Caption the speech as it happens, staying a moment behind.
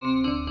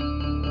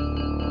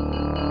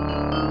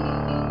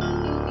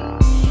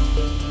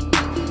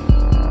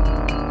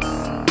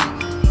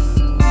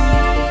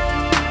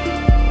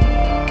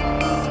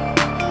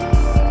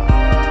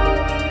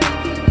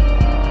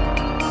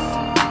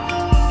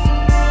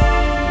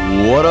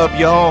What up,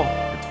 y'all?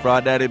 It's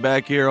Fry Daddy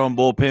back here on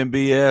Bullpen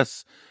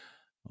BS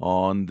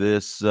on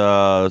this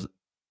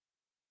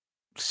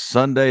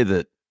Sunday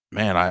that,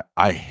 man,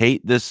 I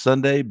hate this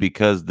Sunday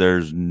because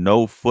there's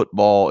no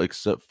football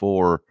except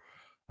for,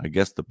 I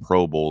guess, the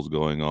Pro Bowl's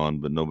going on,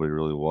 but nobody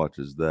really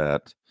watches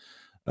that.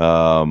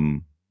 I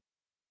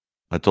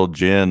told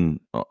Jen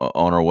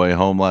on our way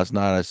home last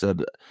night, I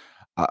said,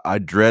 I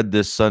dread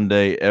this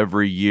Sunday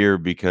every year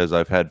because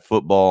I've had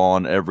football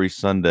on every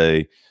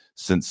Sunday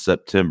since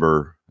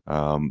September.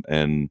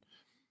 And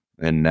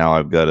now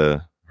I've got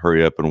to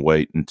hurry up and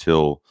wait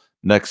until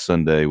next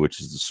Sunday, which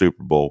is the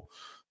Super Bowl.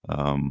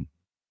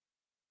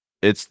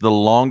 It's the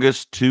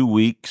longest 2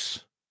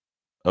 weeks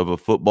of a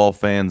football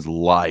fan's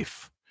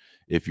life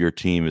if your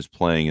team is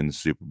playing in the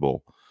Super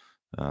Bowl.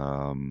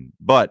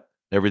 But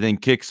everything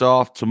kicks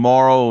off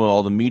tomorrow, and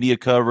all the media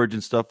coverage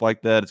and stuff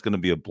like that. It's going to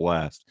be a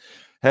blast.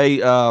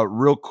 Hey,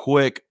 real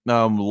quick,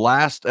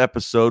 last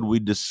episode we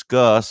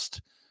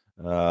discussed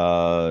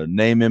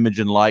name, image,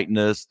 and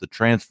likeness, the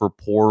transfer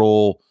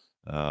portal,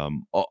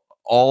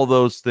 all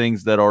those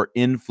things that are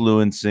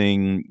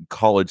influencing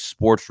college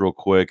sports real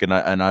quick. And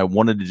I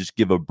wanted to just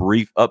give a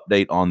brief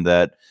update on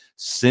that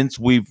since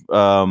we've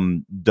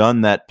done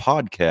that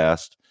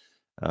podcast.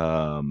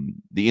 The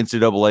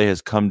NCAA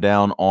has come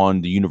down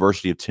on the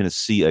University of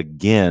Tennessee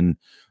again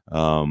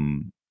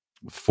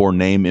for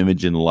name,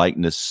 image, and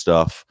likeness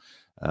stuff.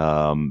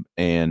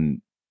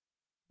 And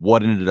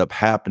what ended up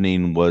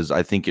happening was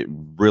I think it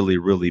really,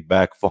 really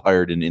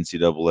backfired in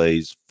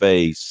NCAA's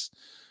face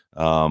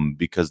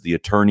because the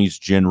attorneys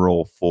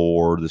general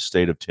for the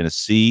state of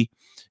Tennessee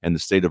and the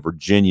state of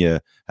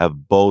Virginia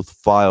have both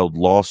filed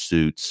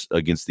lawsuits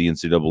against the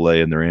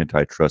NCAA and their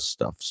antitrust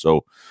stuff.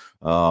 So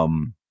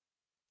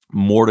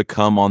more to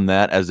come on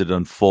that as it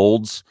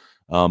unfolds.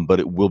 But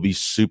it will be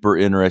super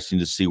interesting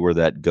to see where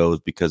that goes,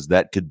 because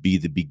that could be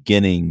the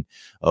beginning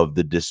of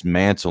the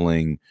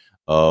dismantling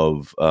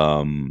of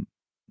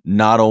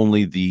not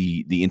only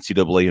the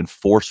NCAA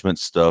enforcement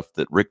stuff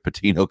that Rick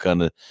Pitino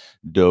kind of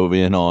dove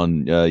in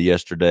on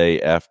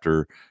yesterday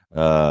after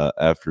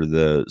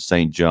the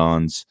St.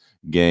 John's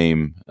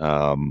game,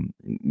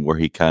 where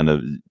he kind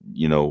of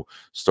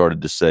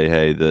started to say,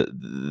 hey,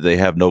 they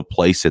have no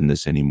place in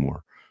this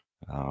anymore.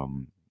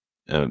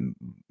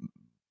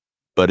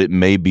 But it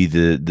may be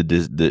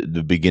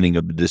the beginning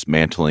of the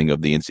dismantling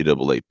of the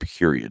NCAA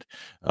period,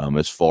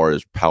 as far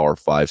as Power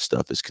 5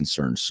 stuff is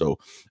concerned. So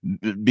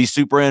be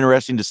super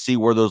interesting to see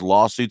where those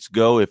lawsuits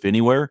go, if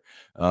anywhere.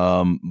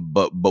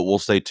 But we'll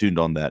stay tuned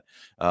on that.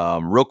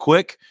 Real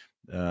quick,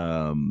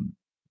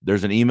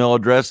 there's an email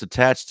address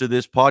attached to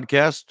this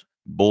podcast,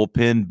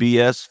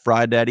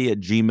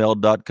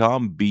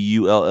 bullpenbsfrydaddy@gmail.com,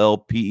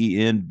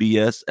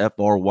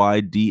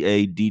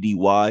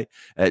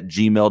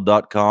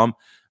 bullpenbsfrydaddy@gmail.com.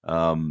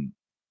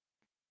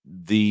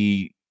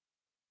 The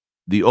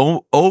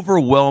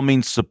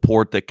overwhelming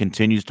support that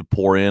continues to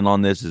pour in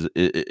on this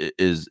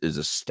is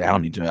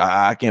astounding to me.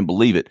 I can't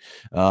believe it.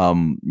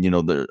 I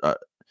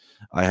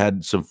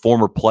had some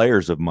former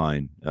players of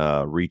mine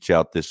reach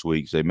out this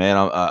week, say,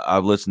 "Man,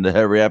 I've listened to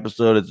every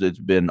episode. It's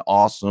been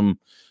awesome.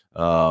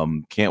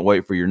 Can't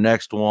wait for your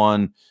next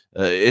one."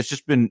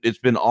 It's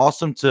been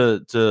awesome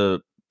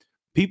to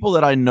people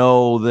that I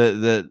know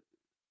that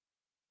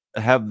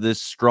have this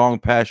strong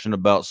passion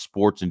about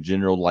sports in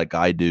general, like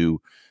I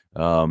do.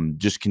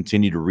 Just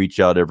continue to reach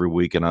out every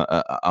week, and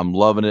I'm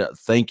loving it.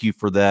 Thank you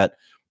for that.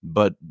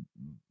 But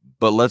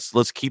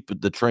let's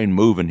keep the train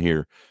moving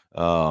here.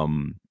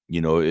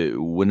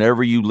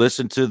 Whenever you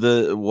listen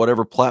to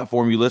whatever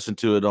platform you listen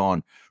to it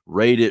on,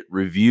 rate it,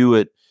 review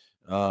it.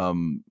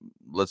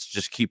 Let's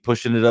just keep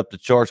pushing it up the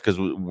charts, because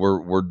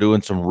we're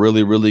doing some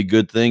really, really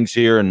good things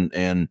here,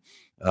 and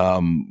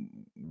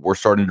we're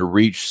starting to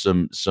reach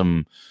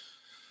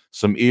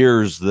some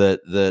ears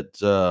that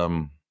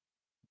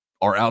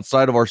are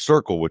outside of our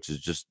circle, which is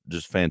just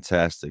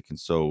fantastic. And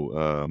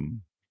so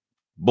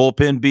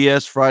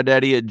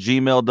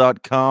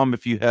bullpenbsfrydaddy@gmail.com.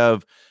 If you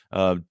have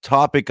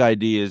topic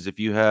ideas, if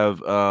you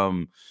have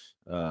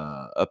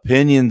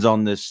opinions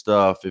on this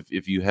stuff,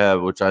 if you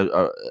have, which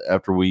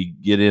after we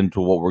get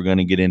into what we're going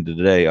to get into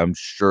today, I'm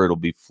sure it'll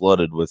be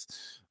flooded with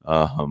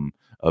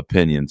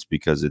opinions,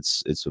 because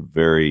it's a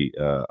very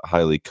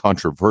highly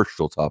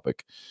controversial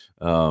topic.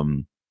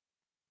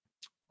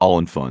 All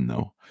in fun,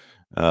 though.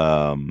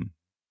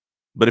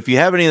 But if you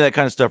have any of that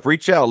kind of stuff,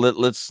 reach out.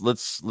 Let's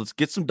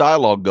get some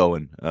dialogue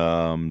going,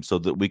 so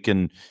that we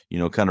can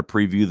kind of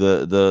preview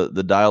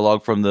the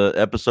dialogue from the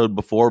episode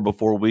before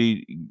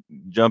we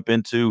jump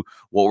into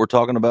what we're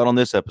talking about on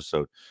this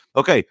episode.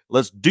 Okay,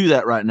 let's do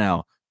that right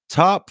now.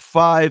 Top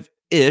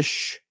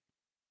 5-ish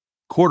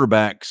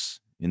quarterbacks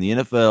in the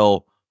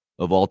NFL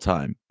of all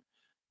time.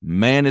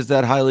 Man, is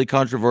that highly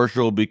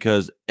controversial,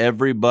 because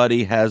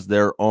everybody has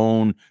their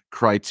own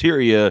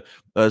criteria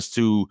as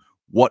to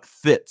what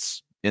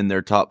fits in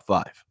their top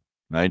 5,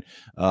 right?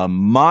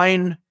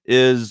 Mine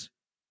is,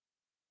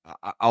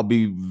 I'll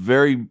be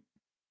very,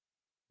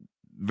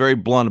 very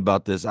blunt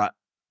about this.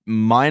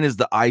 Mine is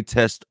the eye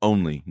test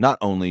only. Not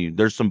only,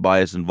 there's some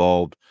bias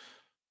involved.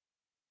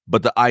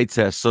 but the eye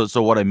test.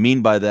 So what I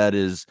mean by that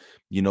is,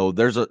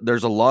 there's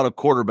a lot of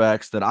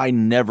quarterbacks that I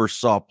never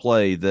saw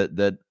play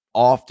that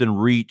often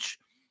reach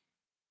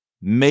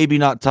maybe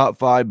not top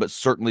 5, but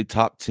certainly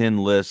top 10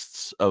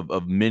 lists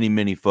of many,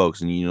 many folks.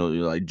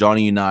 And, like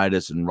Johnny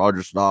Unitas and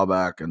Roger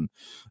Staubach and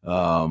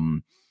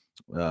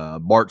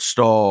Bart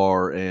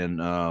Starr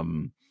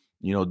and,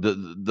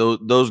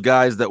 those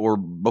guys that were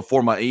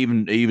before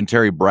even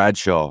Terry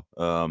Bradshaw.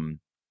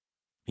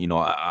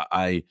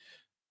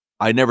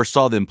 I never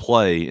saw them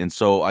play. And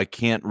so I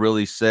can't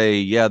really say,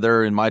 yeah,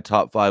 they're in my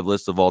top 5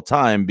 list of all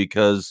time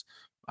because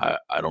I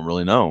don't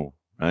really know.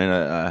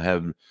 Right.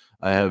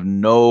 I have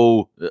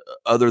no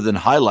other than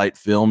highlight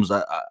films.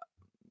 I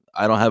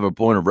don't have a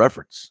point of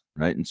reference.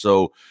 Right. And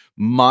so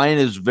mine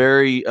is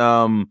very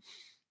eye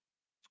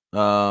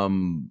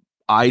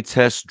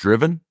test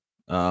driven.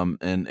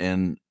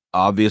 And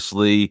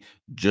obviously,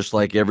 just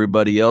like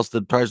everybody else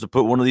that tries to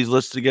put one of these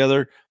lists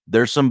together,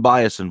 there's some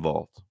bias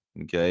involved.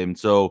 Okay. And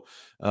so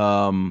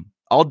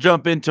I'll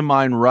jump into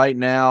mine right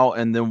now,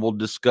 and then we'll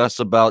discuss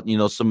about,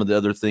 some of the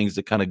other things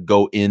that kind of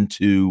go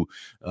into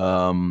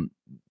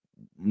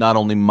not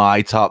only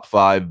my top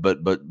 5,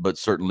 but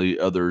certainly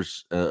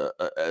others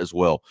as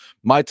well.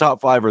 My top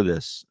 5 are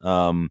this.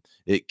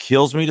 It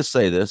kills me to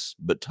say this,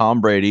 but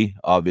Tom Brady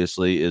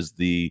obviously is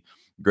the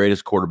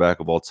greatest quarterback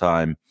of all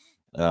time.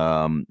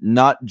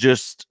 Not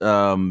just,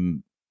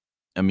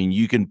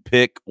 you can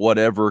pick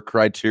whatever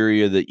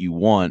criteria that you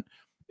want,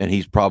 and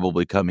he's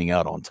probably coming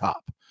out on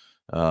top.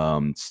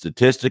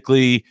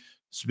 Statistically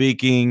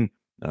speaking,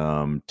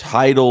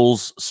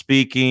 titles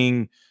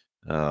speaking,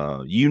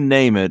 you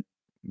name it.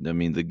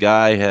 The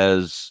guy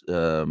has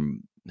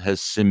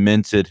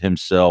cemented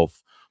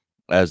himself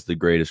as the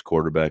greatest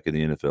quarterback in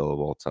the NFL of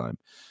all time.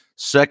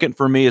 Second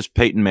for me is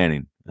Peyton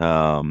Manning.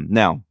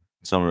 Now,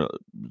 some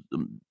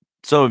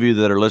of you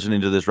that are listening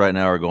to this right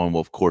now are going,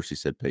 well, of course he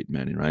said Peyton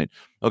Manning, right?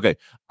 Okay.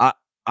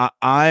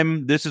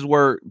 I'm this is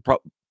where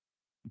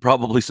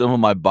probably some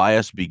of my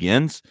bias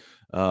begins.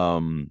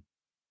 Hell,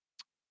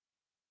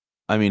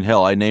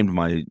 I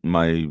named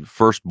my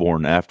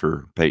firstborn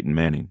after Peyton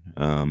Manning.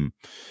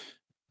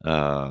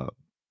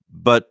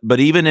 But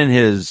even in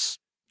his,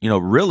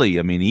 really,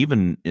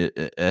 even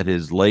at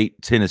his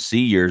late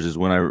Tennessee years is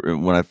when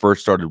I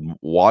first started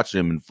watching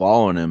him and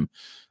following him.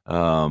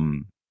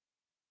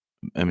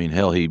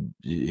 Hell, he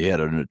had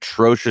an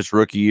atrocious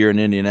rookie year in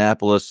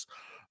Indianapolis.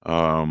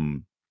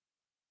 But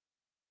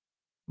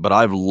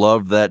I've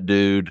loved that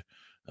dude,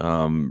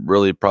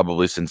 really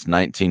probably since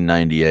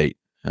 1998.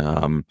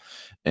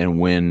 And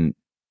when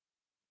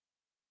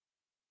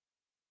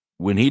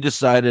he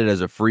decided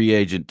as a free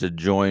agent to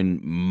join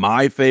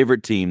my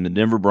favorite team, the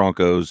Denver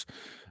Broncos,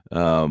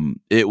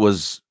 it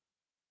was,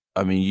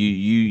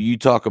 you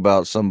talk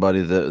about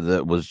somebody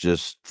that was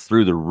just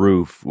through the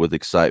roof with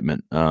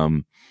excitement.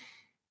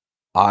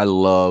 I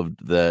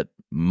loved that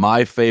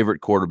my favorite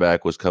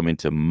quarterback was coming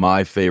to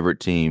my favorite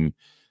team,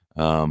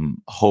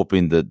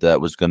 hoping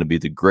that was going to be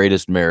the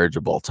greatest marriage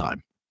of all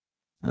time.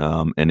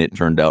 And it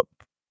turned out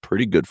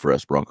pretty good for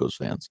us Broncos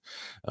fans.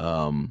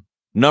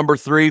 Number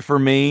 3 for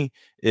me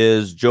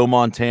is Joe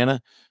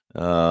Montana.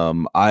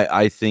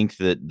 I think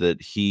that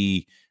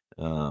he,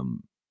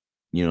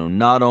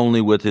 not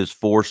only with his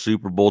 4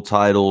 Super Bowl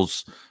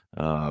titles,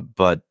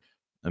 but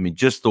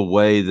just the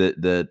way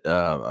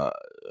that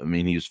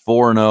he was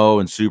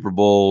 4-0 in Super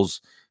Bowls.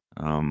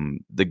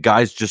 The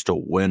guy's just a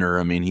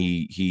winner.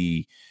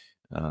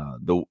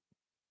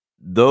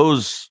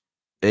 Those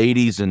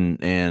 80s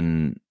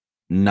and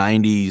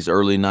 90s,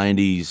 early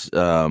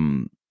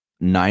 90s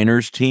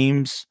Niners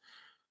teams,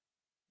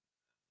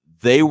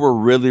 they were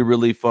really,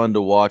 really fun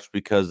to watch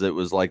because it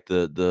was like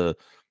that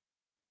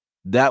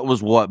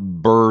was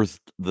what birthed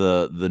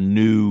the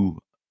new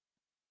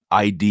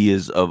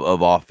ideas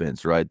of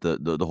offense, right?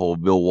 The whole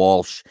Bill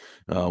Walsh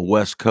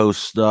West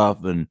Coast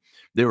stuff, and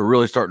they were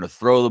really starting to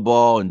throw the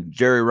ball, and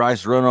Jerry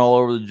Rice running all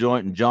over the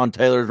joint, and John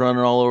Taylor's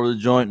running all over the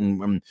joint,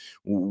 and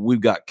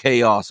we've got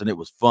chaos, and it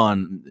was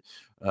fun.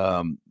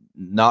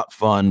 Not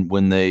fun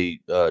when they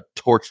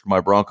torched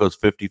my Broncos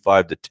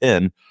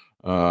 55-10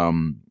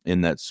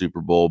 in that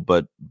Super Bowl,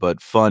 but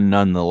fun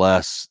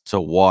nonetheless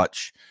to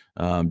watch.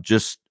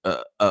 Just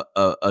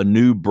a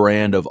new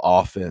brand of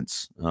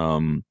offense,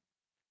 and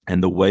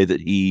the way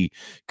that he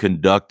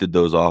conducted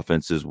those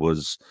offenses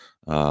was,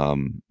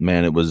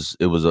 it was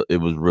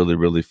really,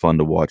 really fun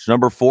to watch.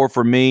 Number 4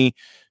 for me,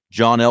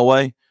 John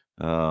Elway.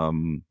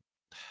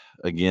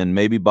 Again,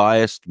 maybe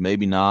biased,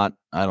 maybe not.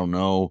 I don't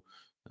know.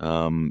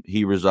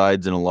 He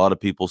resides in a lot of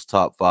people's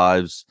top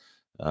 5s.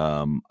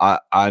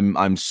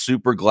 I'm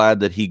super glad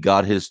that he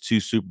got his 2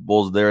 Super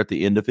Bowls there at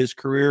the end of his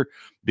career,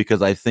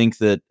 because I think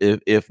that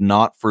if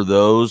not for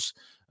those,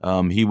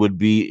 he would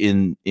be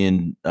in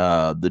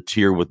the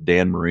tier with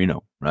Dan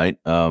Marino, right?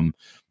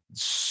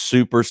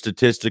 Super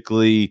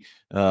statistically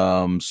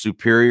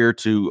superior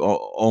to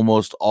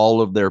almost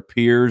all of their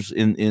peers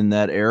in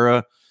that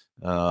era.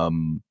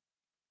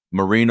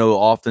 Marino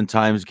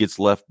oftentimes gets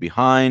left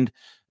behind,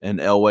 and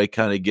Elway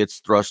kind of gets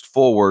thrust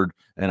forward.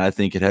 And I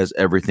think it has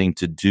everything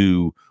to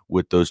do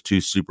with those 2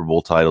 Super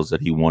Bowl titles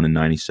that he won in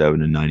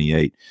 97 and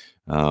 98.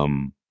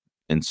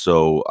 And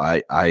so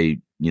I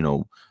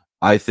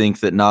think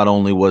that not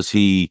only was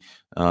he,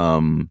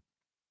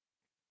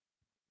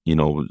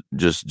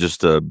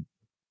 just a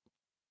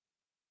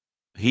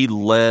he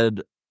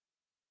led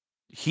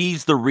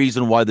he's the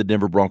reason why the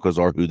Denver Broncos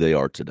are who they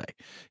are today.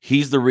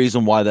 He's the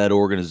reason why that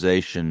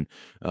organization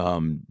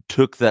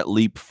took that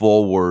leap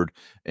forward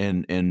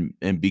and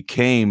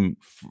became,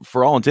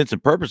 for all intents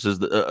and purposes,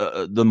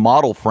 the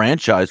model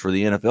franchise for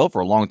the NFL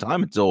for a long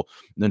time until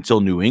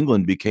New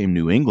England became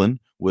New England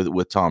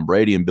with Tom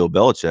Brady and Bill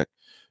Belichick.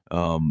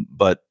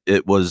 But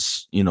it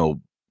was,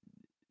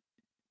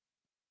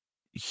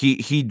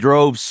 he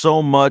drove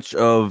so much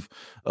of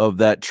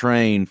that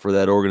train for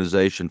that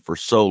organization for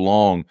so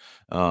long.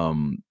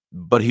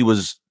 But he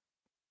was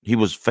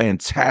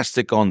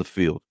fantastic on the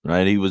field,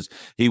 right? He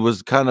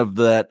was kind of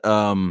that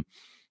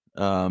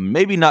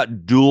maybe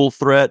not dual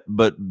threat,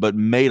 but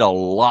made a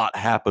lot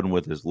happen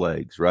with his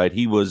legs, right?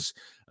 He was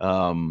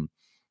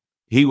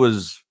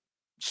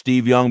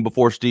Steve Young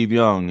before Steve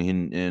Young,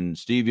 and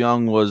Steve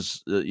Young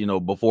was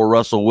before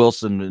Russell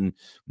Wilson, and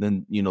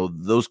then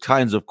those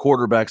kinds of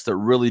quarterbacks that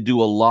really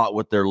do a lot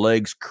with their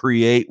legs,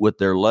 create with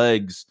their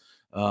legs.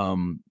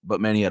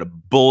 But man, he had a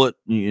bullet,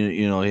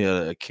 he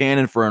had a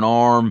cannon for an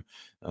arm,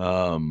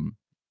 and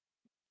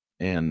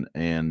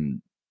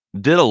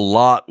did a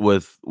lot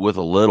with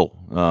a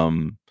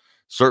little.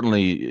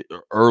 Certainly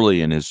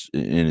early in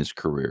his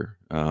career.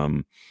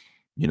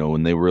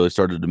 When they really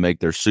started to make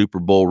their Super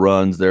Bowl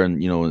runs there,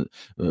 and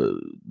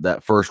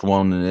that first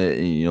one,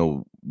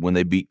 when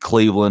they beat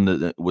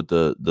Cleveland with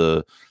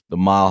the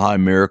Mile High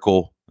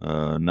Miracle,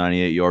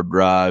 98-yard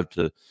drive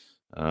to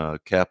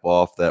cap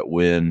off that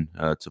win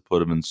to put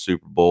them in the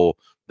Super Bowl.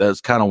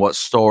 That's kind of what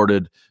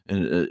started,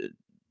 them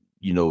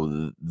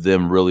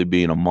really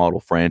being a model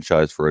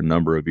franchise for a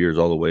number of years,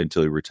 all the way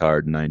until he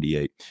retired in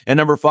 98. And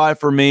number 5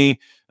 for me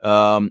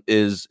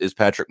is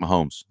Patrick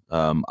Mahomes.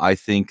 I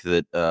think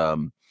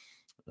that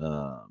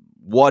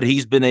what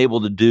he's been able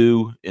to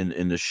do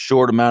in a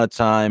short amount of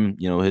time,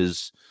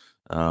 his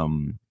I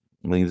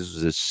think this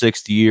was his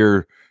 6th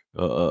year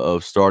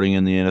of starting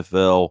in the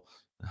NFL.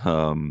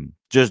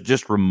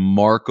 Just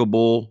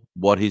remarkable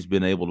what he's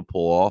been able to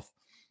pull off.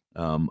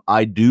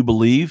 I do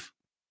believe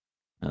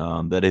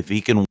that if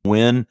he can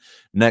win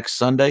next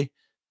Sunday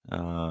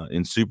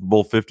in Super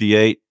Bowl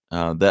 58,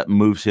 that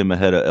moves him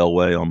ahead of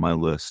Elway on my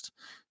list.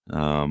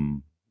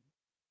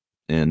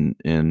 And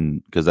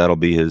because that'll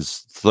be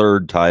his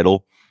 3rd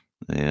title,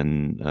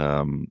 and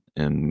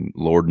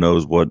Lord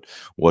knows what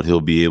he'll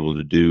be able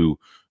to do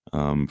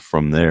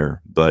from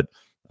there. But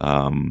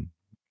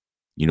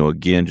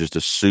again, just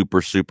a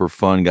super super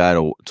fun guy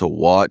to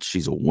watch.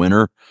 He's a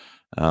winner.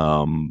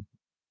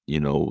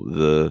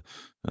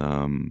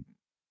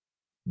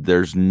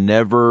 There's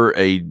never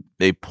a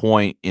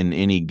point in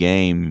any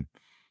game,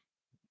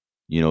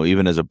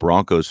 even as a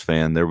Broncos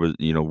fan, there was,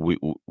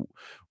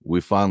 we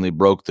finally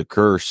broke the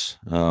curse,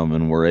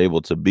 and we're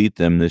able to beat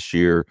them this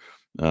year,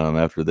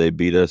 after they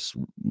beat us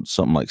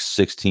something like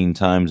 16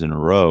 times in a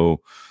row.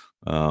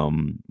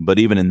 But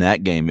even in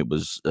that game, it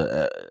was,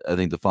 I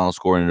think the final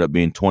score ended up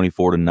being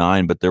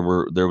 24-9, but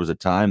there was a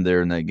time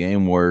there in that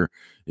game where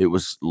it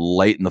was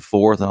late in the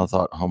 4th, and I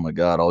thought, oh my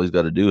God, all he's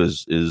got to do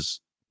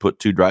is put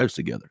 2 drives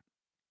together.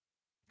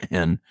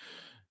 And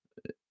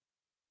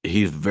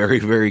he's very,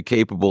 very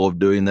capable of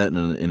doing that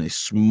in a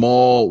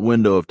small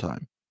window of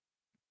time.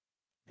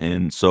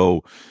 And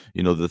so,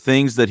 the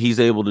things that he's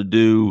able to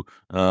do,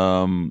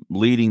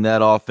 leading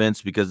that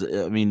offense, because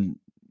I mean,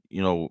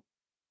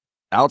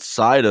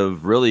 outside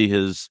of really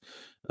his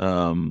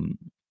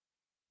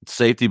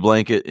safety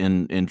blanket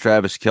in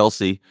Travis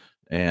Kelce,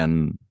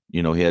 and he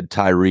had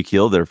Tyreek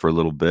Hill there for a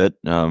little bit,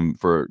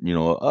 for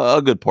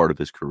a good part of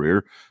his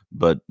career,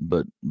 but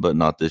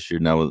not this year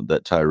now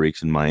that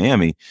Tyreek's in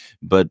Miami.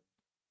 But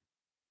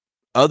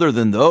other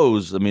than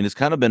those, I mean, it's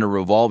kind of been a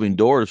revolving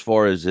door as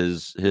far as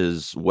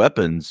his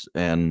weapons,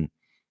 and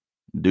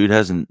dude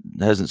hasn't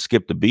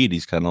skipped a beat.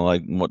 He's kind of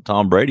like what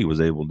Tom Brady was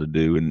able to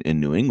do in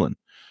New England.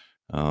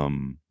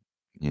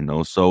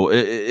 So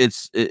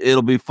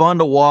it'll be fun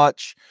to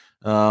watch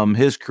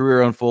his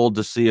career unfold,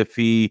 to see if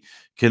he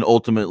can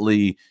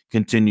ultimately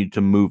continue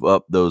to move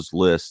up those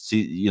lists.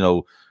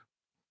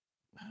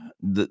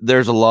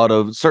 There's a lot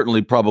of,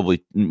 certainly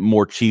probably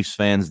more Chiefs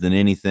fans than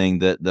anything,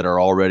 that are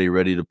already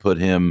ready to put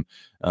him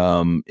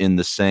in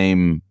the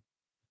same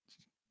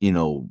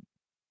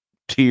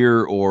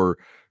tier, or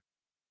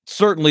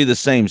certainly the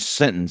same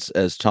sentence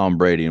as Tom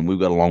Brady, and we've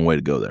got a long way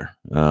to go there.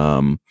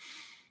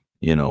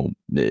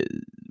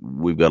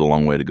 We've got a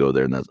long way to go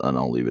there, and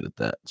I'll leave it at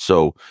that.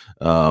 So,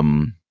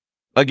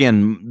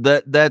 again,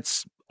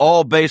 that's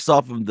all based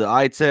off of the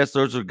eye test.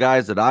 Those are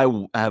guys that I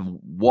have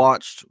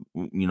watched,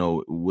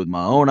 with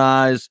my own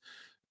eyes,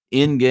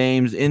 in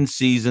games, in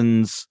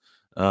seasons,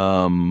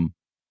 and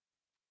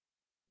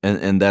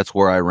that's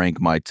where I rank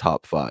my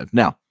top 5.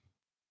 Now,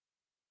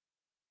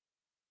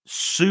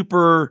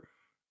 super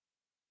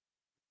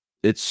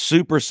it's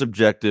super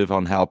subjective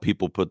on how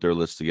people put their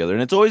lists together,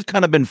 and it's always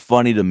kind of been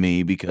funny to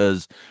me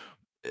because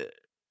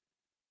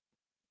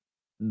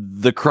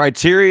the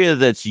criteria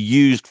that's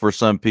used for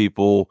some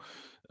people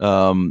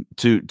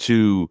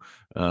to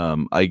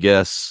I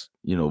guess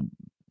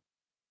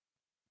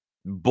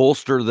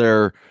bolster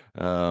their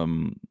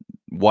um,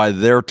 why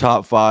their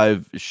top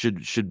five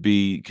should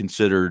be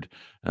considered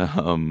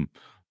um,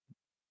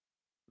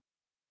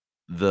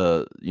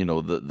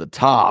 the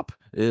top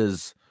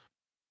is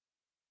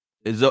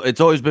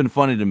it's always been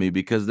funny to me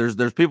because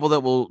there's people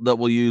that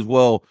will use,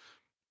 well,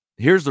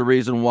 here's the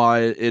reason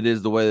why it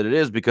is the way that it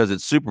is because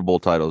it's Super Bowl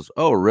titles.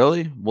 Oh,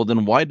 really? Well,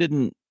 then why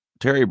didn't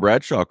Terry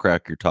Bradshaw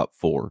crack your top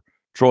four?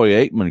 Troy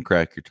Aikman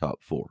crack your top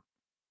four?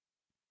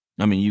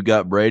 I mean, you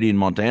got Brady and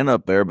Montana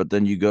up there, but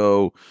then you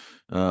go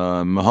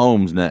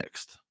Mahomes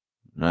next,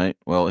 right?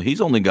 Well, he's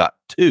only got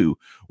two.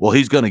 Well,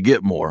 he's going to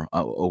get more.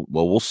 Well,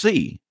 we'll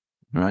see,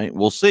 right?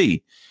 We'll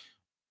see.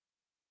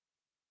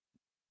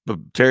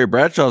 But Terry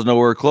Bradshaw's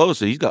nowhere close.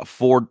 He's got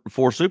four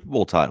Super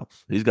Bowl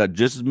titles. He's got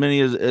just as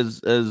many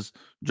as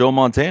Joe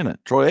Montana.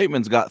 Troy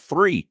Aikman's got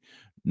three.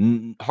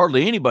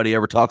 Hardly anybody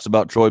ever talks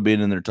about Troy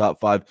being in their top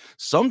five.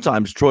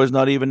 Sometimes Troy's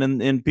not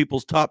even in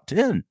people's top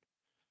 10.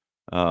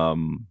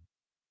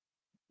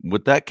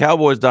 With that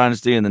Cowboys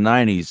dynasty in the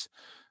 90s,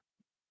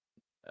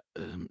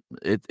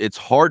 it's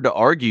hard to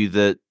argue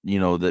that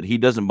that he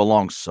doesn't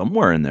belong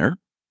somewhere in there,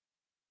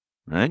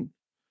 right?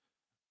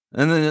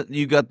 And then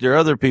you got their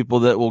other people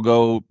that will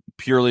go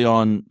purely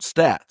on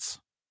stats.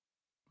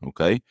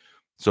 Okay,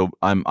 so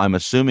I'm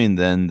assuming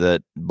then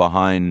that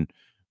behind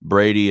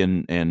Brady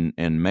and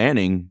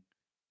Manning,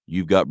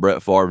 you've got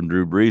Brett Favre and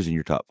Drew Brees in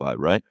your top five,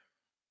 right?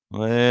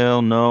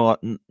 Well,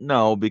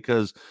 no,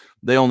 because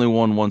they only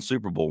won one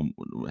Super Bowl.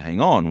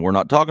 Hang on, we're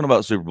not talking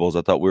about Super Bowls.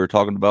 I thought we were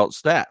talking about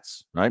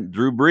stats, right?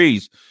 Drew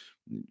Brees,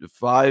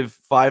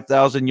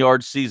 5,000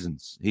 yard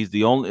seasons. He's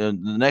the only.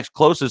 The next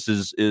closest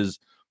is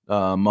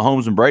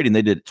Mahomes and Brady, and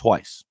they did it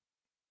twice.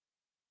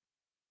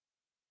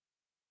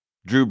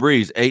 Drew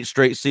Brees, 8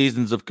 straight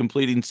seasons of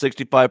completing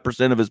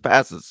 65% of his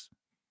passes.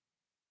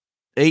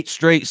 8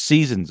 straight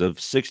seasons of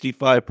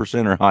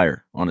 65% or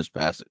higher on his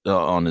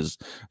on his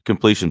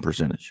completion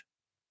percentage.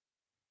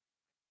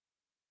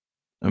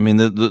 I mean,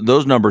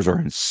 those numbers are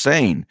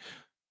insane,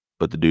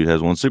 but the dude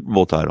has one Super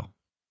Bowl title,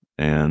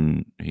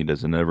 and he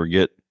doesn't ever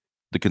get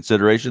the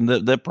consideration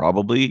that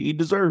probably he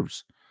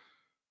deserves.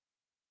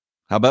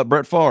 How about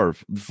Brett Favre?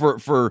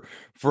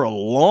 For a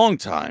long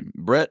time,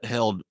 Brett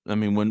held. I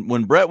mean,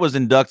 when Brett was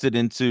inducted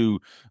into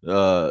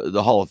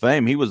the Hall of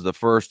Fame, he was the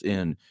first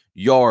in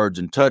yards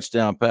and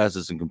touchdown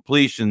passes and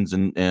completions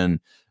and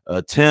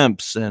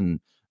attempts,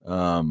 and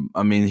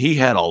I mean, he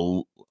had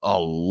a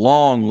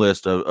long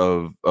list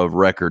of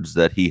records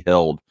that he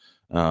held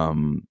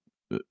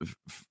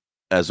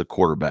as a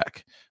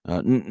quarterback.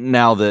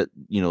 Now that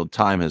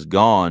time has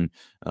gone,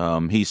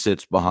 he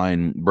sits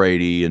behind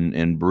Brady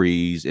and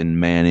Brees and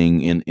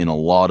Manning in a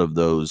lot of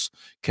those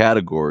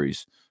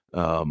categories.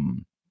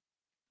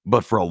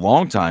 But for a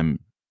long time,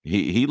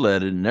 he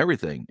led in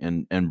everything,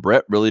 and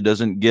Brett really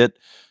doesn't get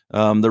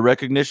the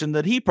recognition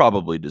that he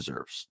probably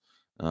deserves.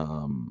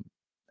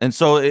 And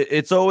so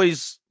it's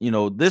always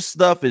this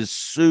stuff is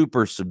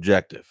super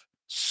subjective.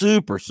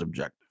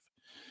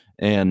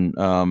 And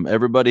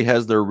everybody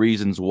has their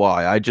reasons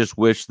why. I just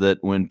wish that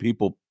when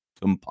people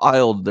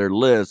compiled their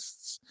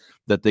lists,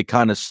 that they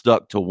kind of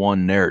stuck to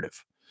one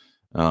narrative.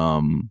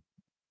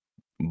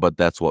 But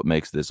that's what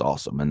makes this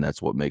awesome, and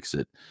that's what makes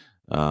it,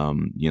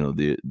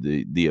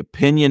 the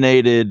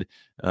opinionated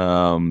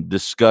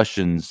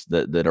discussions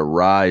that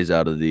arise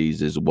out of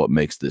these is what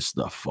makes this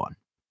stuff fun.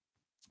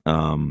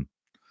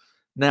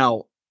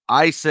 Now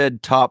I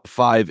said top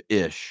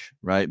 5-ish,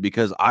 right?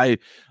 Because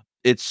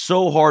it's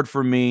so hard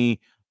for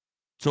me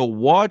to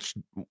watch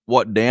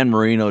what Dan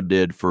Marino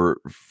did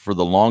for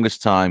the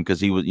longest time,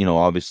 because he was,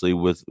 obviously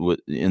with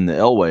in the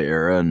Elway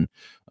era, and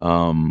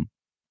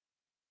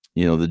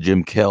the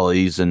Jim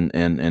Kellys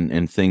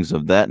and things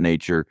of that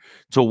nature.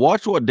 To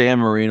watch what Dan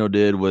Marino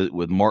did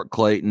with Mark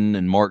Clayton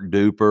and Mark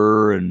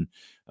Duper and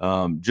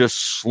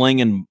just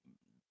slinging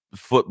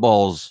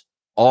footballs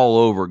all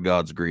over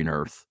God's green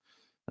earth,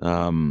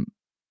 and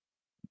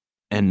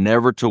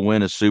never to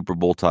win a Super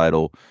Bowl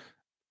title.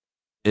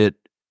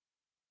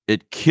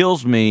 It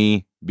kills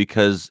me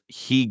because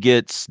he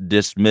gets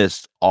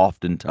dismissed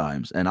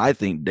oftentimes. And I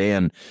think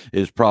Dan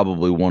is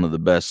probably one of the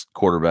best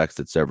quarterbacks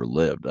that's ever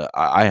lived.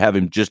 I have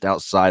him just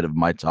outside of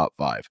my top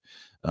 5.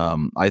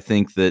 I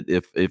think that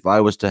if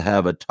I was to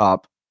have a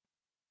top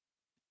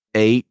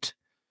 8,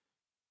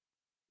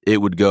 it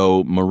would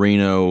go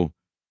Marino,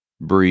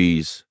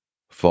 Brees,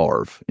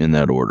 Favre in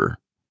that order.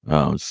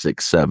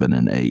 6, 7,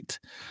 and 8.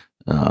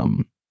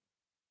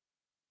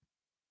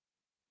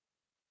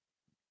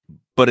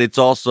 But it's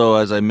also,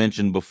 as I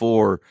mentioned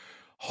before,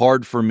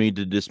 hard for me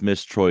to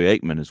dismiss Troy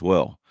Aikman as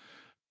well.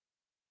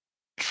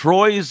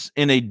 Troy's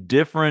in a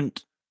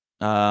different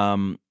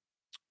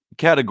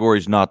category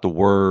is not the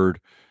word.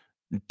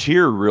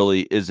 Tier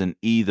really isn't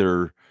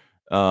either.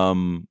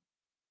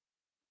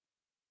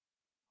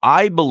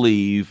 I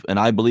believe, and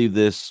I believe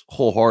this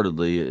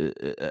wholeheartedly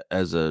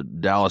as a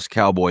Dallas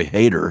Cowboy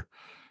hater.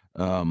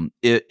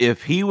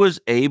 If he was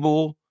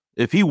able,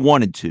 if he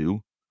wanted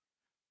to,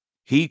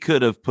 he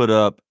could have put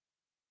up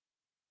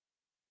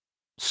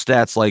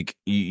stats like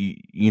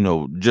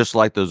just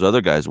like those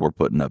other guys were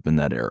putting up in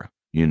that era.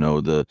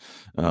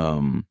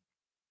 Um,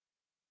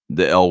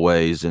 the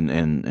Elways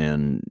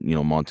and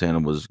Montana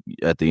was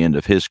at the end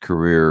of his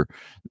career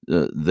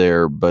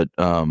there, but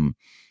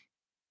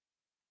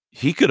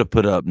he could have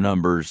put up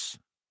numbers.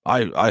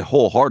 I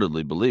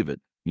wholeheartedly believe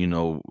it.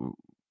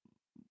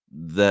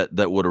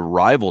 That would have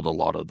rivaled a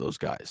lot of those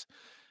guys.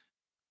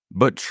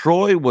 But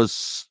Troy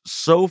was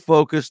so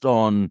focused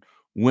on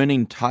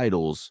winning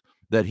titles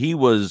that he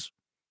was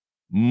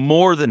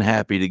more than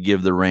happy to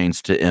give the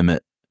reins to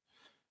Emmett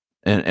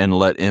and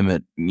let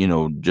Emmett,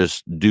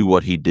 just do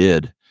what he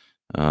did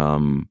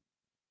to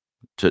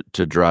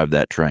drive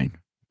that train.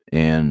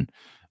 And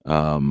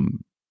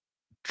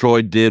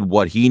Troy did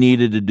what he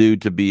needed to do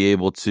to be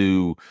able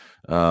to,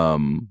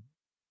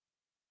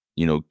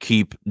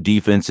 keep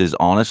defenses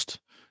honest.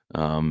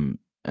 And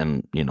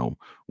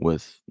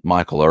with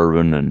Michael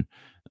Irvin and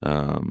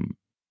Alvin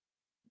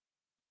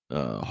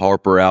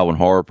Harper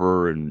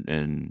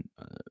and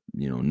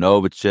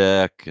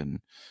Novacek, and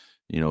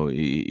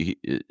he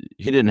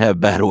didn't have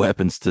bad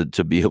weapons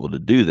to be able to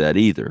do that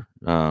either.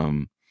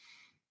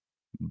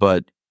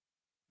 But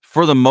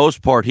for the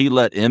most part, he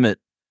let Emmett,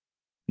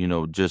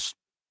 just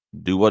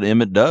do what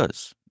Emmett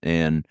does,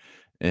 and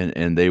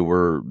they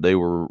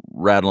were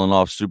rattling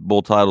off Super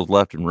Bowl titles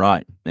left and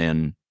right,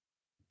 and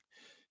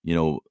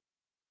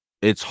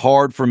it's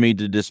hard for me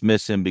to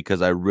dismiss him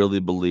because I really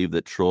believe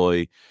that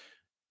Troy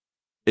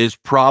is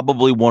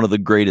probably one of the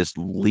greatest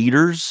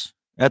leaders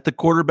at the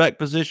quarterback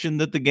position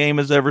that the game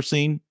has ever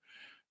seen.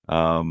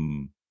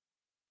 And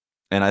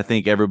I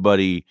think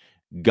everybody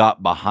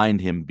got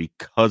behind him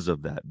because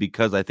of that,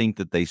 because I think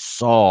that they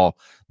saw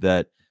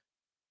that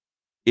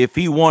if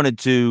he wanted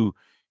to,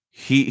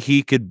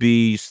 he could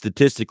be,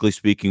 statistically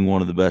speaking,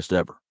 one of the best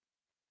ever.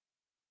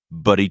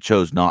 But he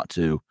chose not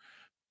to,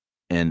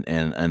 and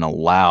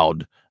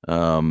allowed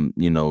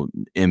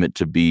Emmett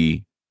to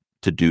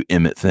do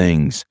Emmett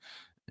things,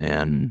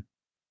 and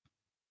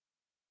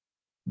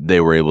they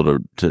were able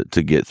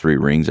to get 3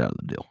 rings out of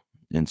the deal.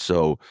 And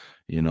so,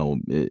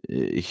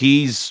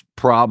 he's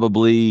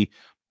probably,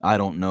 I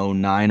don't know,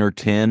 9 or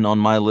 10 on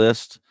my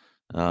list.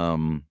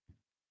 And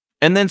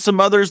then some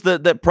others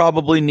that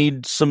probably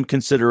need some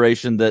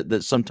consideration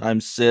that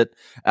sometimes sit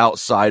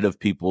outside of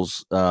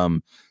people's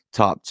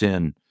top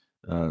 10.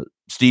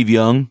 Steve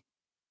Young,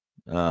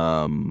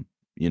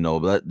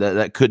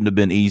 that couldn't have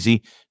been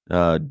easy.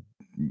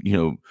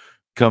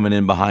 Coming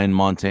in behind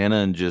Montana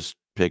and just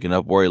picking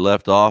up where he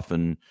left off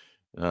and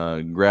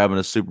grabbing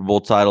a Super Bowl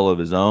title of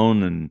his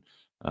own. And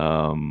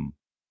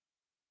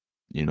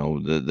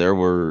there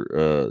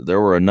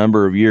were a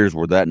number of years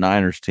where that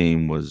Niners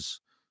team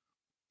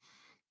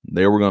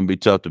they were going to be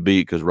tough to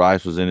beat because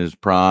Rice was in his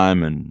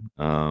prime, and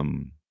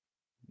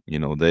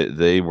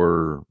they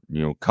were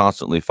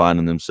constantly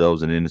finding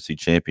themselves in NFC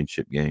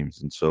Championship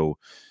games. And so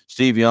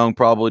Steve Young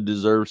probably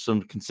deserves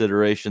some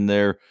consideration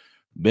there.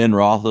 Ben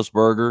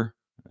Roethlisberger,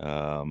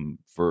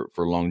 for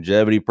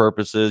longevity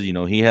purposes,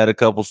 he had a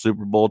couple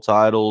Super Bowl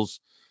titles.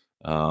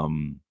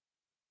 I'm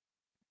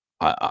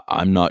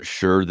not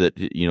sure that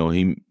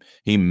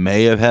he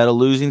may have had a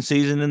losing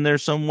season in there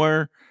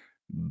somewhere,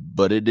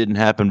 but it didn't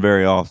happen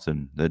very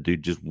often. That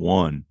dude just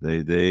won.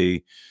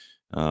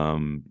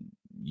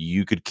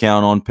 You could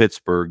count on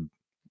Pittsburgh,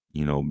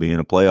 being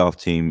a playoff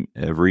team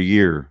every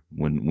year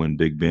when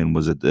Big Ben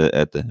was at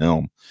the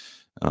helm.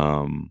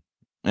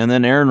 And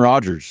then Aaron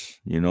Rodgers,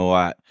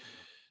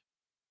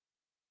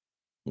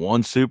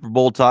 one Super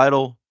Bowl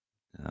title,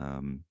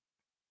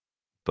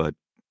 but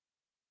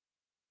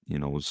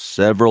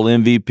several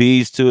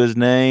MVPs to his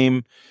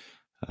name.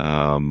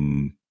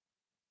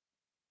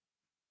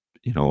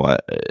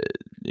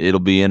 It'll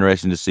be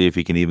interesting to see if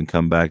he can even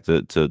come back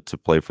to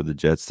play for the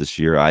Jets this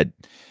year.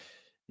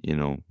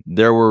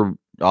 There were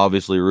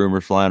obviously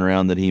rumors flying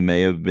around that he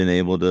may have been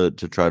able to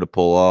try to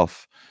pull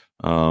off,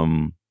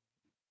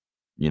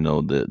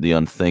 the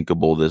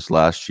unthinkable this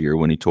last year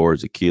when he tore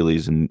his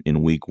Achilles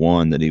in week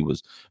 1, that he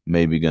was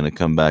maybe going to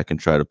come back and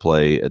try to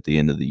play at the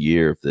end of the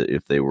year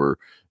if they were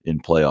in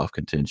playoff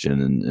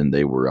contention, and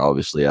they were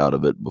obviously out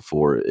of it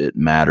before it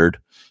mattered.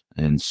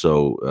 And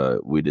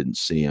so we didn't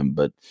see him,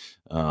 but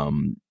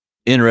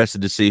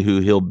interested to see who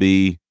he'll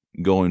be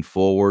going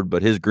forward.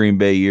 But his Green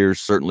Bay years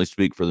certainly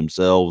speak for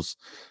themselves.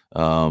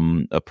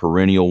 A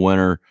perennial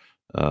winner,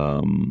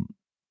 an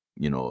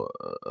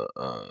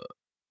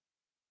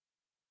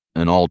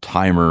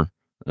all-timer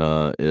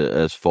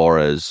as far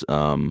as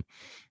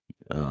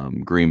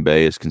Green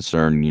Bay is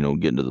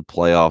concerned, getting to the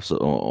playoffs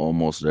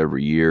almost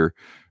every year.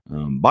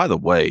 By the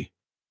way,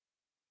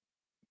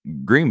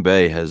 Green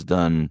Bay has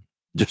done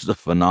just a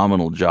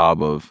phenomenal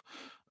job of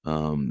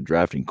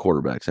drafting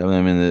quarterbacks.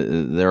 I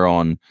mean, they're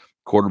on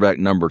quarterback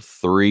number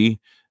 3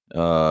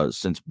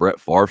 since Brett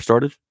Favre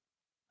started.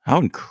 How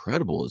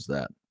incredible is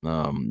that?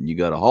 You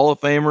got a Hall of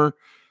Famer,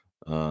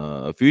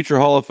 a future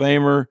Hall of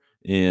Famer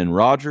in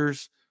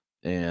Rodgers,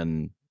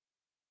 and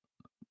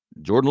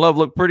Jordan Love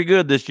looked pretty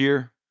good this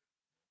year.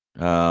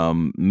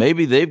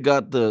 Maybe they've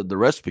got the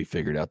recipe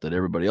figured out that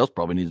everybody else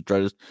probably needs to try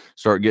to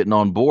start getting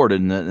on board,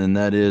 and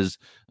that is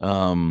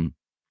having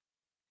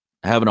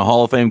a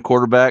Hall of Fame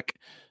quarterback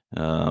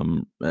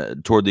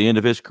toward the end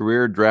of his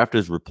career, draft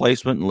his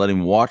replacement and let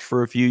him watch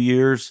for a few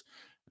years,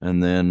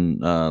 and then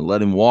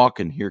let him walk,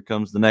 and here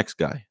comes the next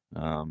guy.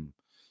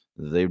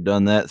 They've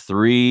done that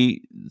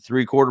three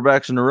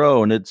quarterbacks in a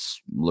row, and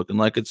it's looking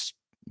like it's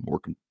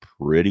working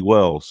pretty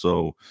well.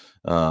 So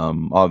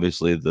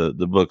obviously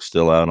the book's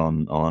still out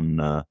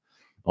on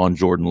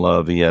Jordan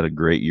Love. He had a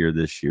great year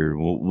this year.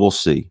 We'll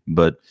see,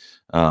 but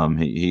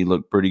he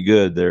looked pretty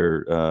good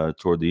there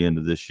toward the end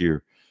of this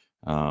year.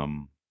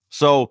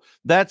 So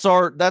that's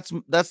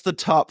the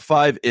top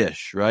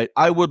 5-ish, right?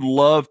 I would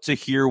love to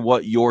hear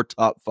what your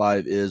top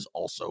 5 is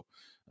also.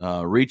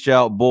 Reach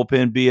out,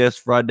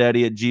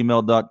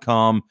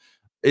 bullpenbsfrydaddy@gmail.com.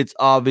 It's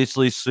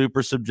obviously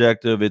super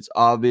subjective. It's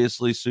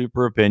obviously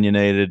super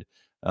opinionated.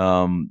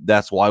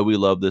 That's why we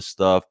love this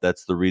stuff.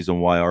 That's the reason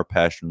why our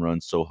passion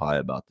runs so high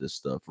about this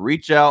stuff.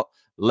 Reach out.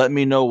 Let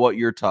me know what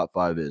your top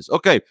 5 is.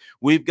 Okay,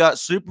 we've got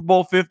Super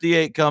Bowl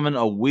 58 coming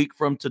a week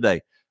from today.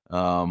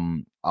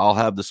 I'll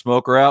have the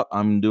smoker out.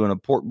 I'm doing a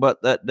pork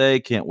butt that day.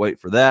 Can't wait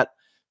for that.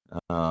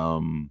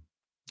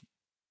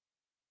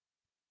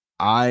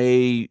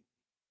 I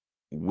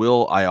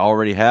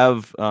already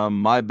have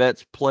my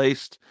bets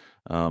placed.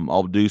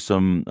 I'll do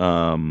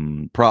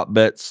some prop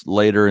bets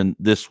later in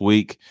this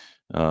week.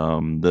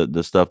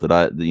 The stuff that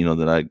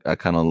I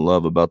kind of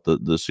love about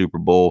the Super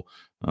Bowl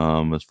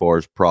as far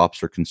as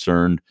props are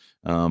concerned.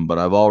 But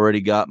I've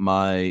already got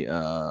my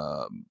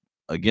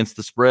against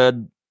the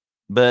spread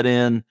bet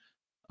in.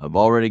 I've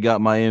already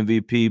got my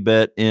MVP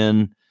bet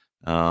in.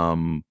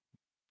 I'm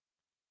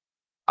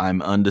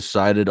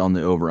undecided on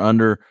the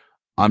over-under.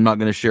 I'm not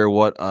going to share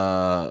where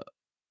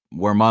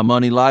my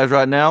money lies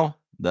right now.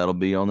 That'll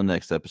be on the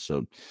next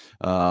episode.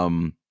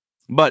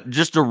 But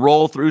just to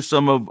roll through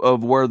some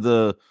of where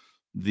the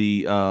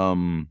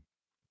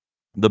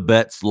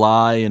bets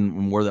lie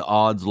and where the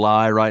odds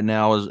lie right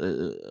now is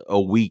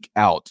a week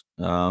out.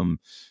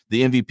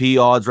 The MVP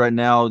odds right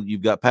now,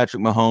 you've got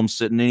Patrick Mahomes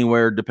sitting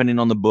anywhere, depending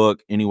on the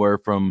book, anywhere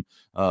from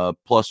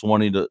plus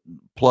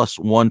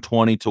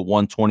 120 to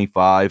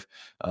 125.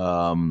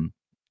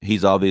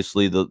 He's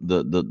obviously the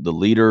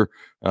leader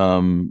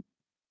in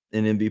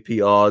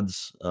MVP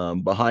odds.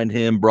 Behind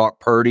him, Brock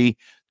Purdy,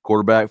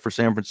 quarterback for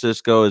San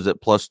Francisco, is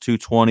at plus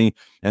 220,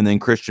 and then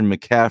Christian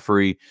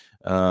McCaffrey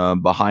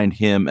behind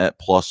him at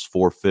plus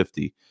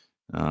 450.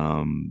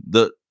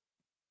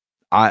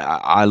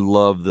 I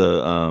love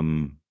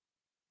the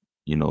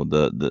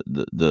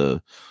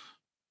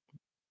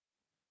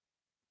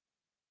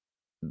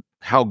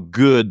how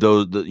good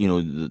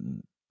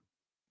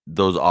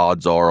those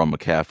odds are on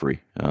McCaffrey.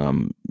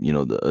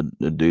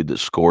 The dude that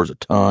scores a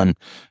ton.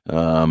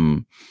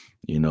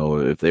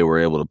 If they were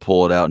able to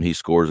pull it out and he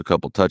scores a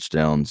couple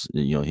touchdowns,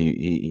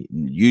 he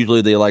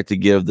usually they like to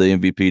give the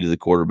MVP to the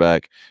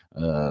quarterback,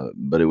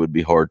 but it would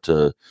be hard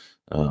to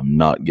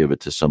not give it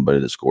to somebody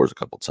that scores a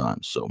couple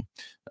times. So,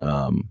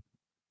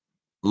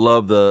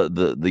 love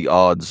the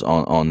odds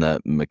on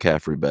that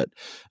McCaffrey bet.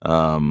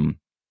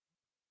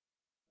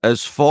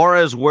 As far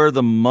as where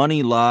the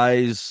money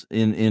lies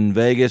in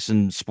Vegas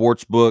and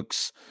sports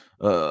books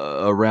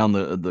around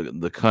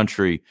the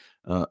country,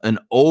 an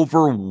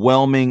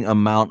overwhelming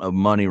amount of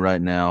money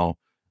right now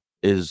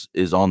is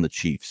on the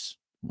Chiefs.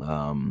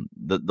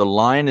 The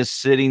line is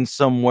sitting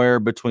somewhere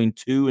between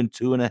 2 and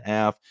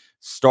 2.5.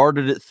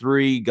 Started at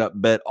 3,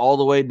 got bet all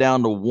the way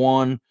down to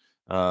 1.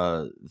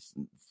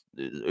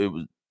 It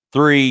was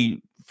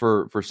 3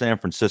 for San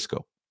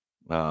Francisco.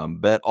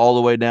 Bet all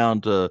the way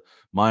down to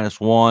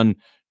 -1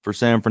 for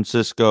San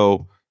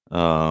Francisco.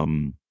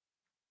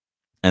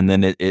 And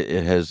then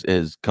it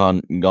has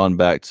gone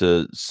back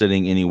to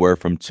sitting anywhere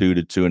from 2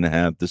 to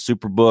 2.5. The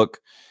Superbook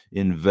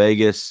in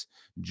Vegas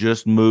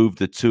just moved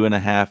to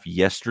 2.5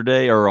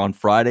 yesterday or on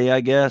Friday,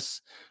 I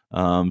guess.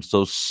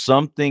 So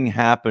something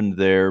happened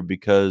there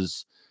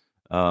because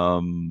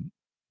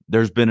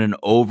there's been an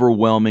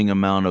overwhelming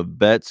amount of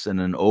bets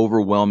and an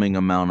overwhelming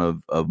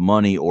amount of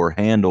money or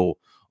handle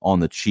on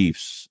the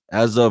Chiefs.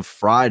 As of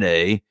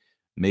Friday,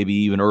 maybe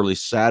even early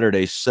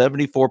Saturday,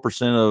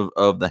 74%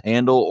 of the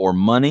handle or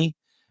money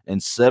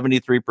and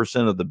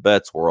 73% of the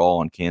bets were all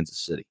on Kansas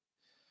City.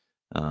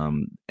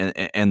 And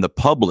the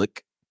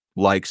public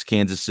likes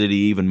Kansas City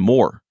even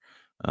more,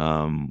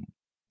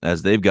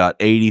 as they've got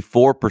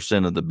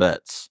 84% of the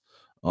bets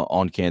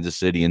on Kansas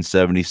City and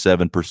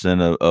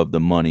 77% of the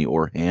money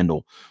or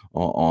handle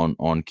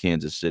on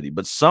Kansas City.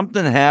 But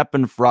something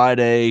happened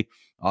Friday.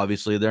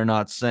 Obviously, they're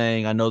not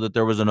saying. I know that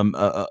there was a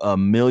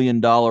 $1 million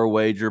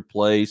wager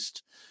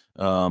placed,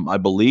 I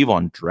believe,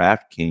 on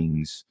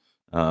DraftKings.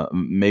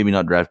 Maybe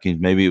not DraftKings.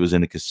 Maybe it was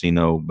in a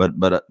casino. But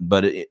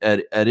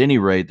at any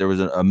rate, there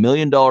was a $1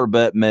 million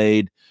bet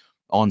made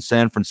on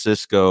San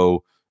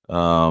Francisco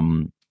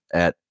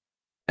at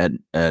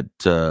at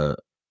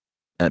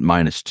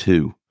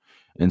 -2,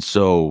 and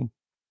so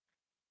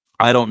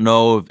I don't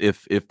know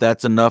if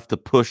that's enough to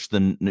push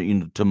to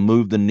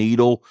move the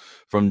needle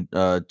from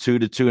 2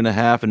 to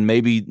 2.5, and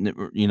maybe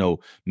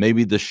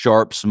the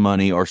sharps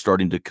money are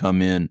starting to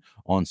come in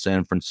on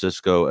San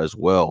Francisco as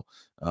well.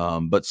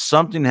 But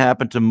something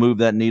happened to move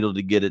that needle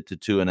to get it to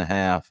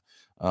 2.5.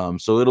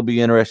 So it'll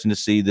be interesting to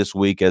see this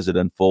week as it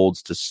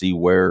unfolds to see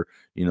where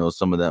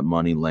some of that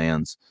money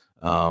lands.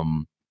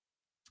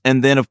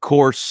 And then, of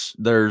course,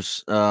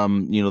 there's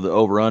the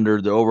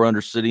over-under. The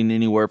over-under sitting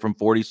anywhere from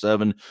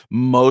 47.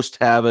 Most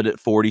have it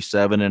at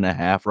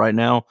 47.5 right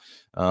now,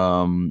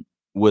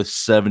 with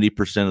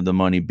 70% of the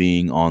money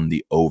being on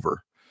the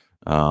over,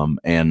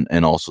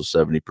 and also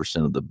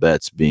 70% of the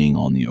bets being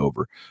on the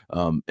over.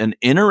 An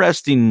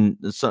interesting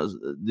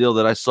deal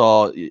that I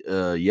saw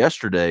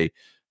yesterday: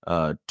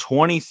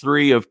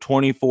 23 of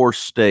 24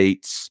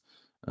 states,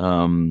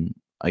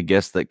 I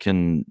guess, that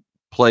can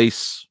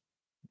place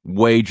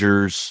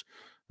wagers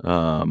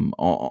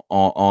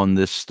on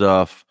this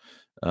stuff.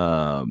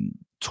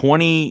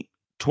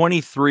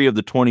 23 of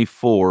the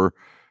 24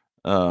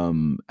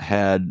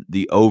 had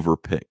the over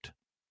picked.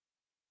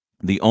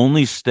 The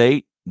only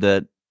state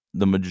that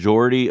the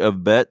majority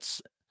of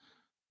bets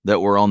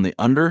that were on the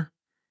under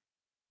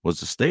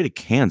was the state of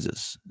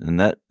Kansas, and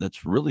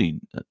that's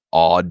really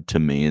odd to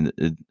me. And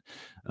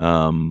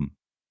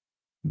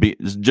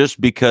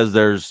just because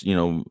there's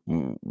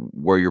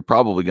where you're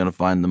probably going to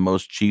find the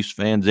most Chiefs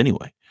fans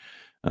anyway.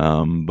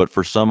 But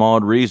for some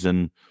odd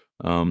reason,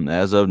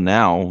 as of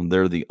now,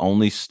 they're the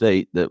only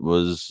state that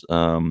was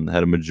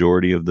had a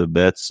majority of the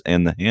bets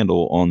and the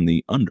handle on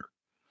the under.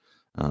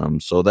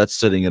 So that's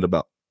sitting at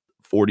about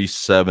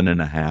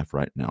 47.5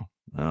 right now.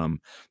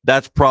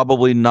 That's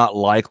probably not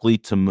likely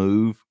to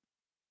move.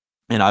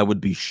 And I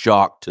would be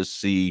shocked to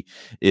see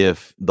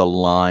if the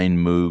line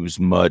moves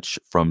much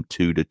from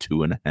 2 to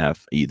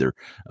 2.5 either.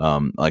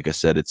 Like I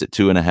said, it's at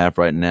 2.5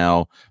 right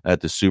now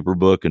at the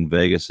Superbook in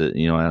Vegas, out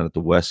at the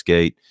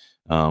Westgate,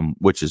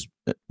 which is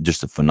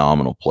just a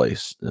phenomenal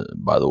place,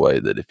 by the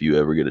way, that if you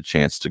ever get a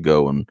chance to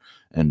go and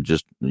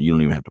just, you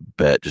don't even have to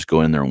bet, just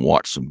go in there and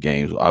watch some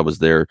games. I was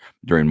there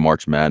during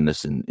March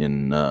Madness in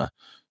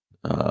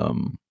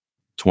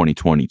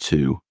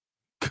 2022.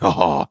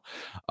 God,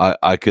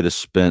 I could have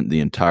spent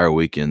the entire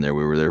weekend there.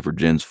 We were there for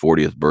Jen's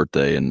 40th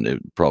birthday, and it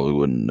probably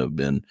wouldn't have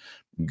been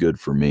good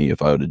for me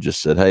if I would have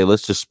just said, "Hey,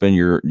 let's just spend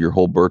your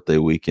whole birthday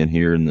weekend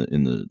here in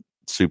the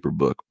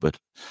Superbook." But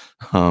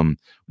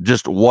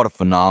just what a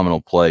phenomenal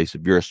place!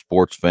 If you're a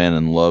sports fan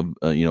and love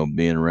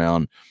being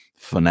around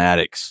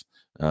fanatics,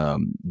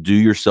 do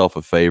yourself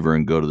a favor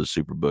and go to the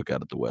Superbook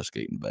out at the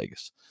Westgate in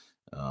Vegas.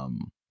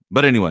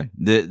 But anyway,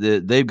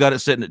 they've got it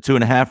sitting at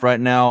 2.5 right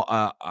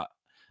now.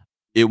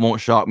 It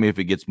won't shock me if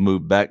it gets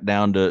moved back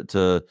down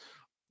to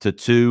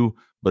 2.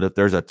 But if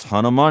there's a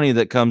ton of money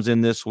that comes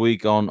in this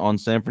week on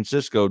San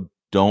Francisco,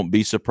 don't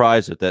be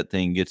surprised if that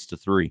thing gets to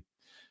 3.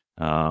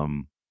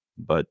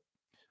 But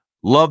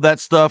love that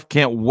stuff.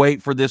 Can't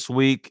wait for this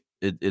week.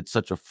 It's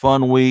such a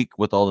fun week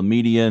with all the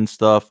media and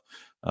stuff.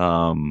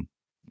 And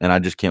I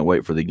just can't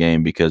wait for the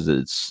game because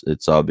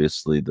it's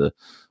obviously the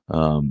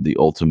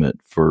ultimate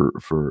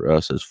for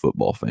us as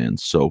football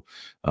fans. So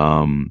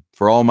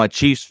for all my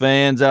Chiefs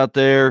fans out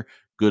there,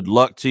 good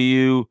luck to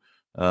you.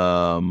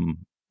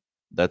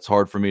 That's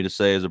hard for me to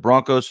say as a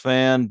Broncos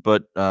fan,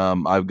 but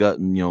I've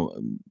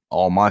gotten,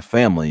 all my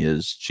family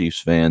is Chiefs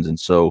fans. And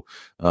so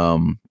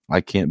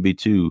I can't be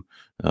too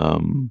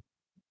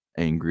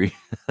angry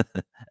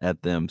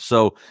at them.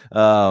 So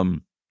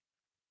good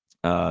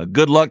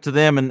luck to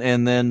them.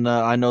 And then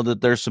I know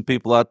that there's some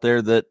people out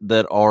there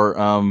that are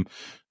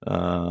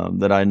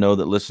that I know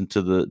that listen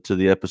to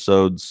the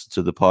episodes,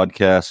 to the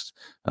podcast,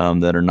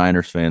 that are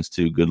Niners fans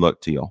too. Good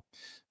luck to y'all.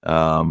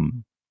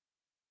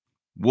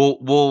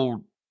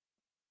 We'll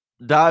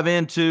dive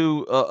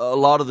into a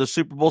lot of the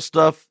Super Bowl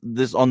stuff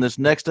on this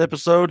next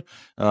episode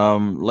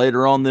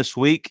later on this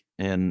week,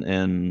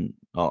 and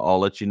I'll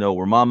let you know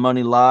where my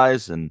money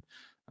lies, and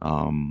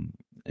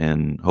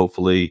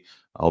hopefully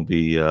I'll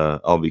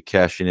be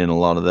cashing in a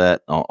lot of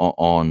that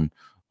on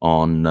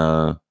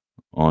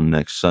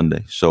next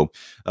Sunday. So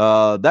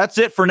that's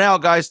it for now,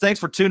 guys.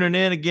 Thanks for tuning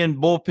in. Again,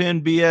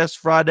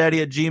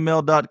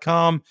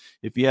 bullpenbs@gmail.com.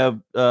 If you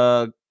have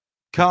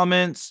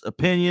comments,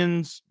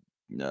 opinions,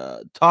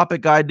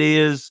 topic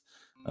ideas,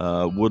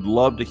 would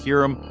love to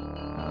hear them.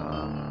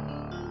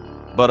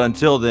 But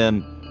until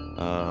then,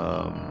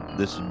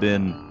 this has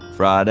been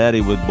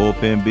Friday with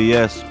Bullpen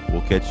BS.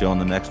 We'll catch you on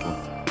the next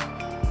one.